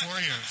 Just 4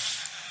 years.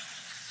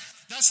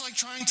 That's like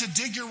trying to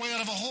dig your way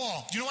out of a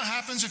hole. Do you know what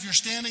happens if you're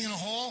standing in a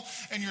hole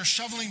and you're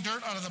shoveling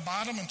dirt out of the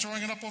bottom and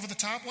throwing it up over the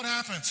top? What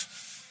happens?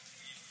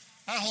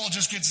 That hole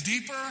just gets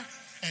deeper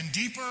and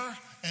deeper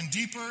and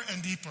deeper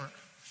and deeper.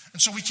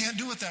 And so we can't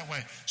do it that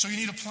way. So you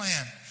need a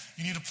plan.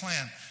 You need a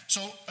plan.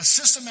 So a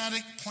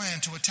systematic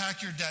plan to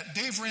attack your debt.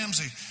 Dave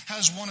Ramsey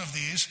has one of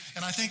these,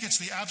 and I think it's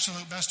the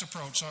absolute best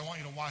approach. So I want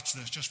you to watch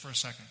this just for a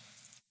second.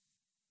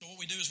 So what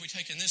we do is we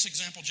take, in this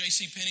example,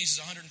 JCPenney's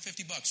is $150,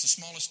 the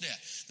smallest debt.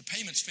 The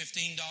payment's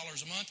 $15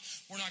 a month.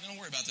 We're not going to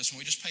worry about this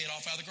one. We just pay it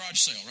off out of the garage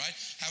sale, right?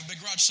 Have a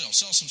big garage sale,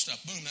 sell some stuff.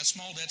 Boom, that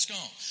small debt's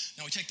gone.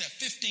 Now we take that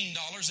 $15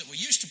 that we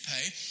used to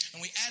pay and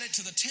we add it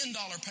to the $10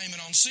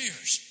 payment on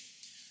Sears.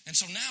 And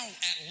so now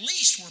at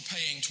least we're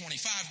paying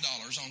 $25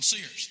 on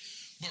Sears.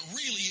 But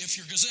really, if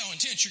you're Gazelle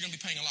Intense, you're going to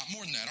be paying a lot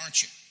more than that,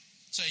 aren't you?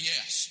 Say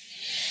yes.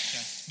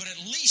 Okay. But at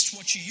least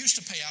what you used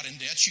to pay out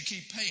in debts, you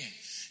keep paying.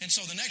 And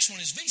so the next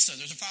one is Visa.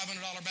 There's a $500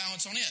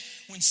 balance on it.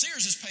 When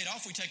Sears is paid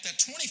off, we take that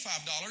 $25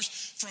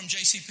 from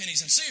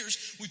JCPenney's and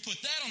Sears. We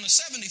put that on the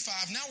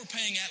 $75. Now we're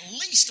paying at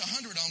least $100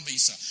 on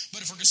Visa.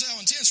 But if we're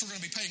Gazelle Intense, we're going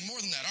to be paying more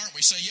than that, aren't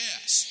we? Say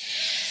yes.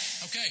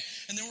 Okay.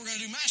 And then we're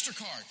going to do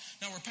MasterCard.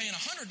 Now we're paying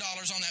 $100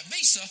 on that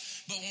Visa,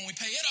 but when we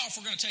pay it off,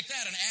 we're going to take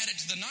that and add it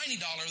to the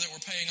 $90 that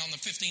we're paying on the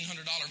 $1,500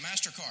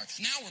 MasterCard.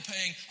 Now we're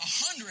paying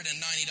 $190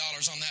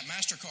 on that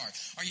MasterCard.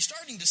 Are you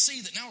starting to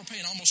see that now we're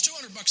paying almost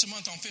 $200 a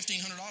month on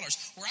 $1,500?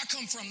 Where I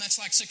come from, that's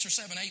like 6 or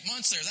 7, 8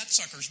 months there. That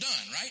sucker's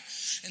done, right?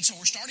 And so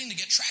we're starting to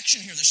get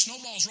traction here. The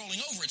snowball's rolling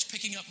over. It's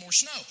picking up more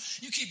snow.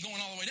 You keep going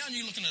all the way down.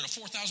 You're looking at a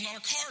 $4,000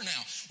 car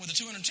now with a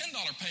 $210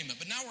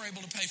 payment. But now we're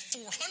able to pay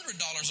 $400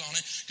 on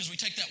it because we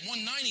take that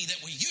 $190 that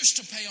we used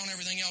to pay on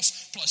everything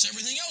else plus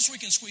everything else we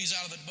can squeeze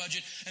out of the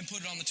budget and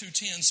put it on the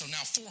 210. So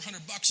now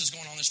 $400 is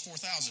going on this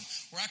 4,000.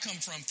 Where I come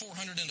from,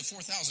 400 into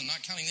 4,000,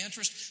 not counting the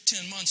interest,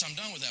 10 months, I'm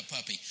done with that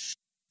puppy.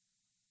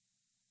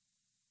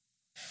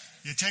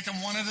 You take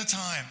them one at a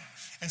time.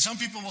 And some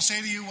people will say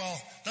to you,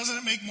 well, doesn't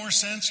it make more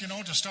sense,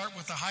 to start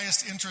with the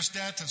highest interest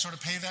debt and sort of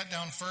pay that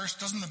down first?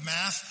 Doesn't the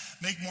math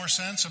make more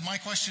sense? And my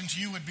question to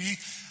you would be,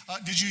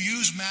 did you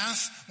use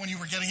math when you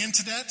were getting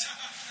into debt?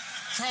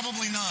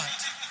 Probably not.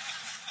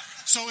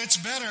 So it's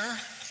better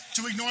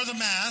to ignore the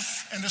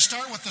math and to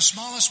start with the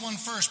smallest one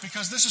first,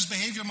 because this is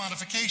behavior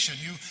modification.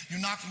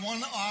 You knock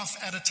one off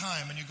at a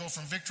time and you go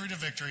from victory to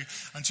victory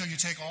until you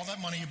take all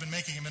that money you've been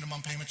making in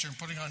minimum payments, you're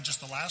putting on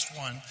just the last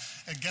one,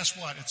 and guess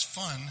what? It's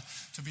fun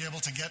to be able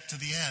to get to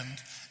the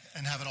end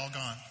and have it all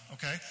gone,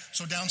 okay?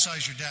 So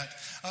downsize your debt.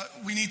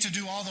 We need to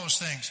do all those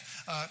things.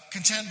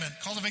 Contentment,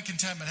 cultivate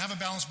contentment, have a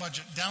balanced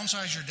budget,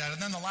 downsize your debt.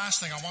 And then the last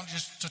thing I want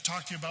just to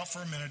talk to you about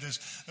for a minute is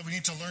that we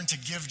need to learn to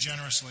give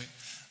generously.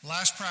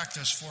 Last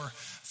practice for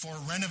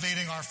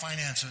renovating our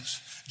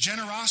finances.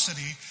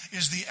 Generosity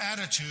is the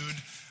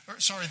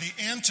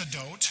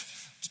antidote.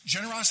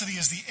 Generosity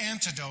is the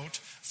antidote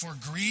for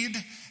greed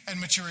and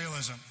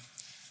materialism.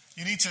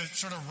 You need to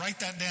sort of write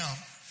that down.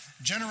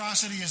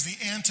 Generosity is the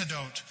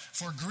antidote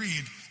for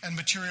greed and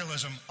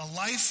materialism. A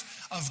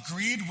life of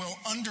greed will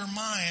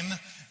undermine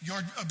your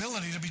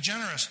ability to be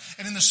generous.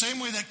 And in the same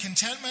way that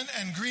contentment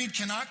and greed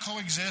cannot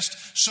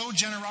coexist, so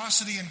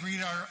generosity and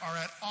greed are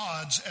at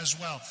odds as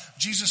well.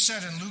 Jesus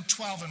said in Luke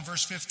 12 and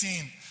verse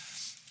 15,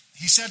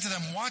 he said to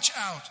them, watch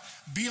out,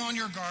 be on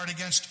your guard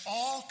against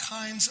all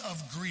kinds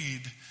of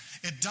greed.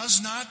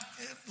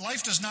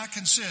 Life does not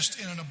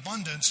consist in an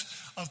abundance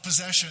of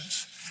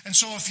possessions. And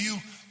so if you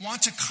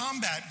want to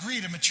combat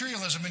greed and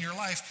materialism in your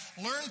life,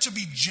 learn to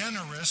be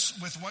generous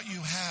with what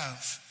you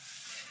have.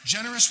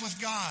 Generous with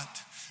God.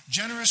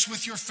 Generous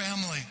with your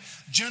family.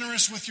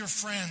 Generous with your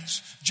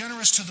friends.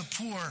 Generous to the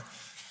poor.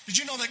 Did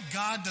you know that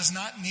God does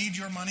not need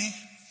your money?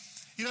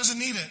 He doesn't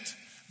need it.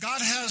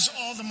 God has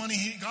all the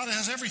money. God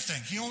has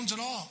everything. He owns it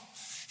all.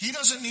 He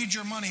doesn't need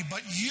your money,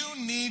 but you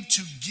need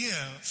to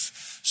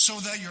give so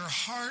that your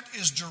heart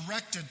is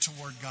directed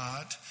toward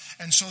God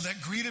and so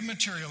that greed and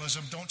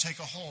materialism don't take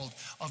a hold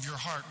of your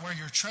heart. Where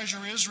your treasure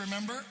is,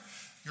 remember,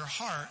 your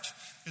heart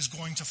is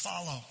going to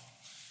follow.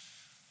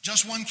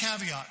 Just one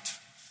caveat.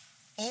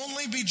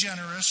 Only be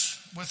generous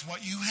with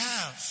what you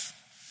have.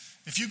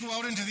 If you go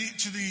out into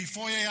the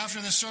foyer after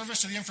this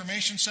service, to the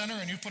information center,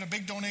 and you put a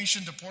big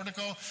donation to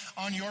Portico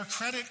on your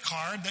credit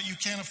card that you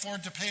can't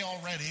afford to pay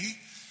already,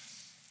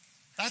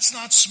 that's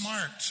not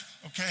smart,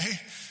 okay?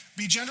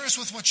 Be generous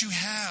with what you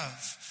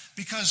have,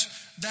 because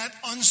that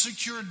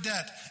unsecured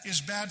debt is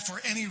bad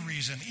for any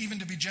reason, even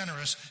to be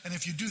generous. And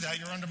if you do that,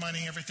 you're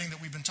undermining everything that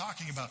we've been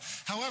talking about.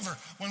 However,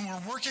 when we're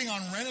working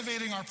on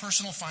renovating our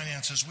personal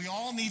finances, we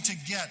all need to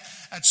get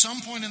at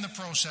some point in the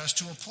process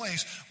to a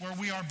place where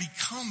we are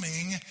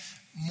becoming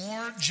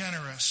more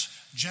generous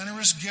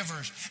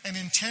givers, and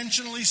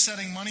intentionally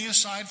setting money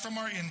aside from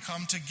our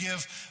income to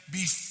give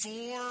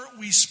before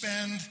we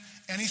spend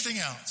anything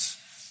else.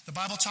 The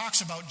Bible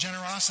talks about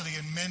generosity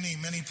in many,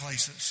 many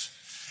places.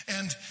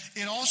 And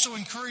it also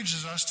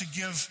encourages us to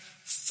give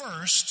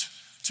first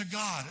to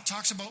God. It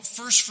talks about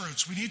first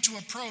fruits. We need to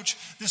approach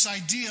this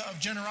idea of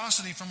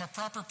generosity from a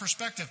proper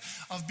perspective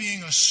of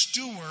being a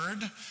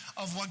steward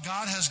of what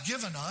God has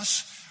given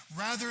us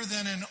rather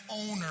than an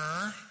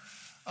owner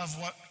of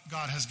what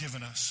God has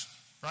given us,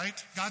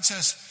 right? God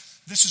says,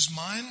 this is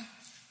mine,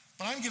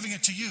 but I'm giving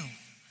it to you.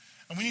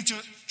 And we need to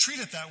treat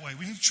it that way.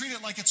 We need to treat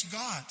it like it's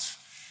God's.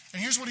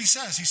 And here's what he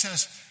says. He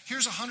says,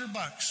 here's $100.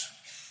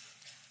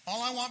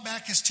 All I want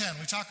back is 10.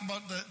 We talk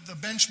about the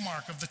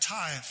benchmark of the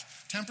tithe,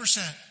 10%.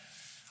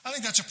 I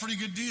think that's a pretty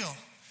good deal.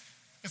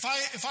 If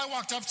I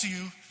walked up to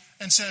you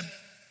and said,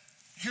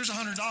 here's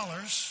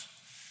 $100.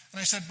 And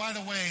I said, by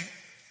the way,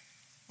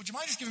 would you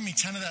mind just giving me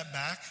 10 of that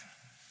back?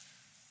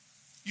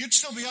 You'd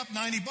still be up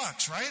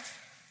 $90, right?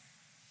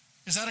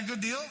 Is that a good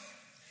deal?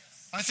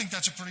 I think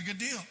that's a pretty good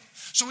deal.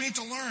 So we need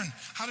to learn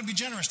how to be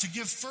generous, to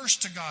give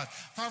first to God.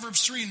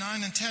 Proverbs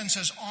 3:9-10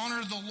 says,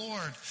 honor the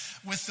Lord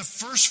with the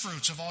first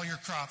fruits of all your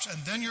crops, and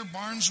then your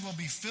barns will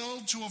be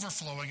filled to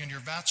overflowing, and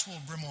your vats will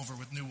brim over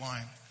with new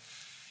wine.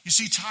 You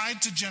see,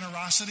 tied to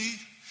generosity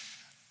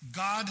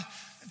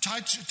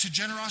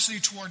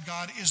toward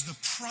God is the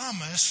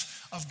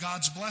promise of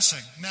God's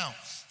blessing. Now,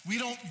 we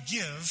don't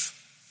give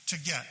to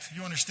get.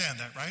 You understand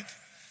that, right?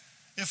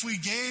 If we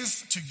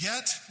gave to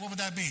get, what would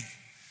that be?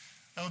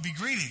 That would be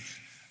greedy.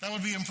 That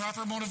would be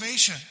improper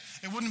motivation.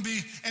 It wouldn't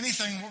be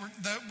anything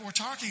that we're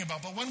talking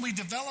about. But when we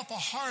develop a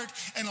heart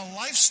and a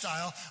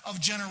lifestyle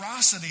of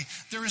generosity,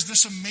 there is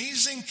this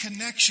amazing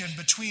connection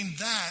between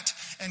that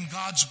and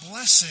God's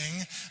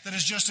blessing that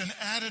is just an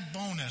added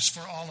bonus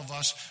for all of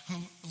us who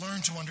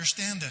learn to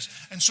understand this.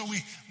 And so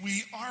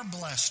we are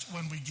blessed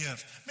when we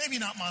give. Maybe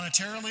not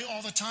monetarily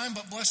all the time,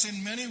 but blessed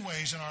in many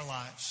ways in our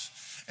lives.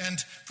 And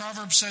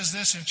Proverbs says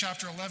this in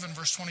chapter 11,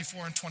 verse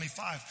 24 and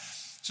 25.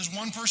 It says,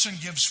 one person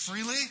gives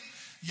freely,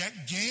 yet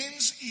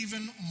gains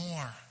even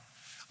more.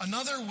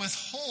 Another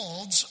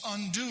withholds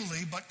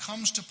unduly, but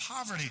comes to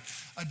poverty.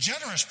 A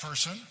generous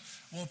person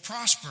will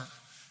prosper.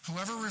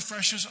 Whoever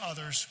refreshes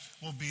others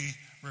will be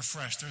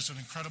refreshed. There's an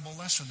incredible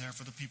lesson there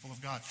for the people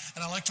of God.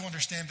 And I like to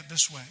understand it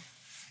this way.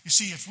 You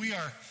see, if we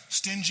are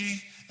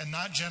stingy and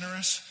not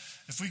generous,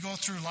 if we go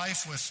through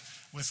life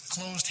with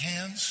closed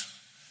hands,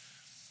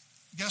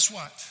 guess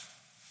what?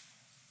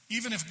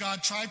 Even if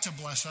God tried to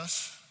bless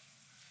us,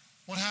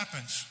 what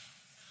happens?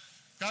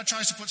 God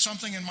tries to put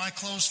something in my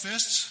closed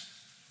fists.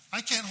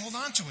 I can't hold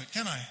on to it,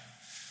 can I?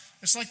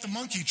 It's like the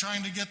monkey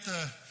trying to get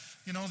the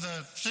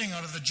thing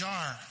out of the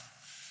jar.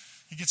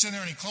 He gets in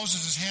there and he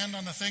closes his hand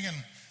on the thing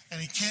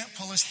and he can't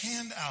pull his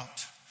hand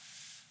out.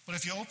 But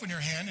if you open your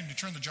hand and you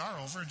turn the jar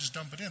over and just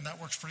dump it in,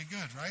 that works pretty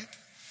good, right?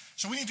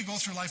 So we need to go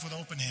through life with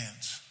open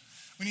hands.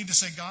 We need to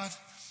say, God,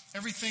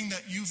 everything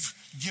that you've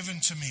given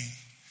to me,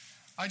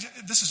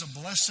 this is a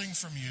blessing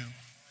from you.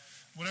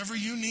 Whatever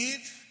you need,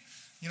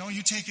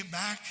 you take it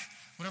back.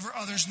 Whatever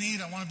others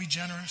need, I want to be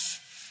generous.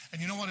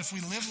 And you know what? If we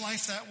live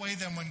life that way,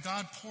 then when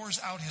God pours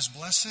out his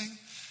blessing,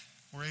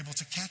 we're able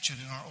to catch it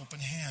in our open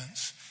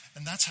hands.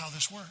 And that's how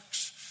this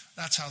works.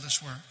 That's how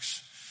this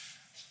works.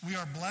 We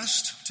are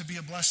blessed to be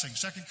a blessing.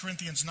 2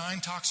 Corinthians 9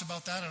 talks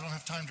about that. I don't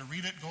have time to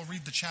read it. Go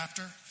read the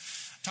chapter.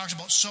 It talks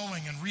about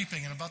sowing and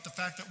reaping and about the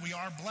fact that we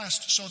are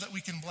blessed so that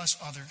we can bless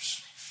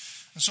others.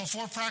 And so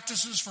 4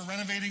 practices for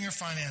renovating your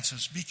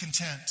finances. Be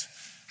content.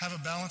 Have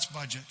a balanced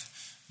budget.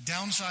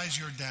 Downsize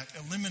your debt.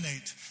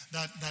 Eliminate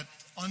that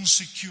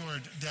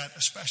unsecured debt,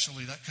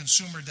 especially that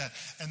consumer debt.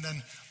 And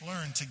then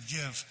learn to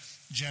give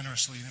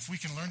generously. And if we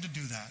can learn to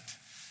do that,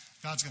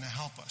 God's going to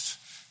help us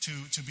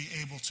to be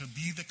able to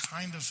be the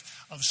kind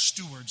of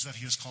stewards that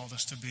he has called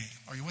us to be.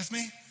 Are you with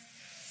me?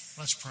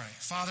 Let's pray.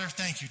 Father,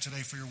 thank you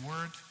today for your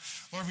word.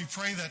 Lord, we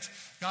pray that,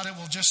 God, it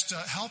will just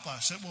help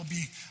us. It will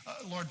be,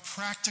 Lord,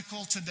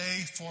 practical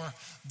today for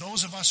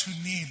those of us who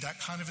need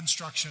that kind of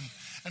instruction.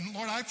 And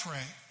Lord, I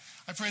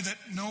pray that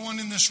no one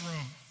in this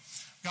room,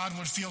 God,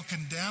 would feel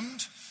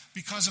condemned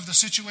because of the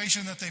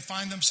situation that they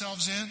find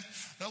themselves in.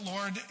 That,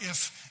 Lord,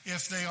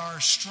 if they are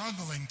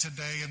struggling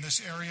today in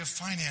this area of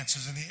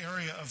finances, in the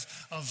area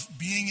of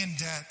being in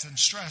debt and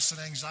stress and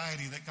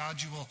anxiety, that,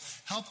 God, you will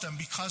help them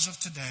because of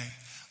today,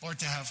 Lord,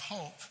 to have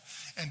hope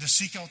and to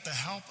seek out the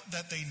help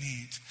that they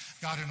need,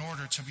 God, in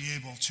order to be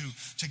able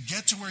to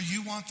get to where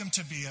you want them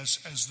to be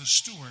as the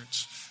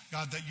stewards,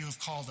 God, that you have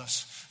called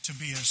us to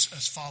be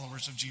as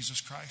followers of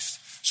Jesus Christ.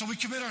 So we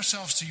commit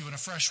ourselves to you in a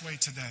fresh way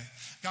today.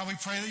 God, we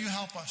pray that you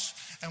help us,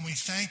 and we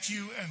thank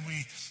you and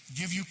we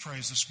give you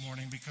praise this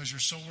morning because you're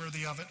so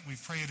worthy of it. We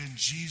pray it in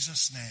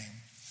Jesus'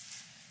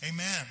 name.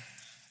 Amen.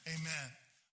 Amen.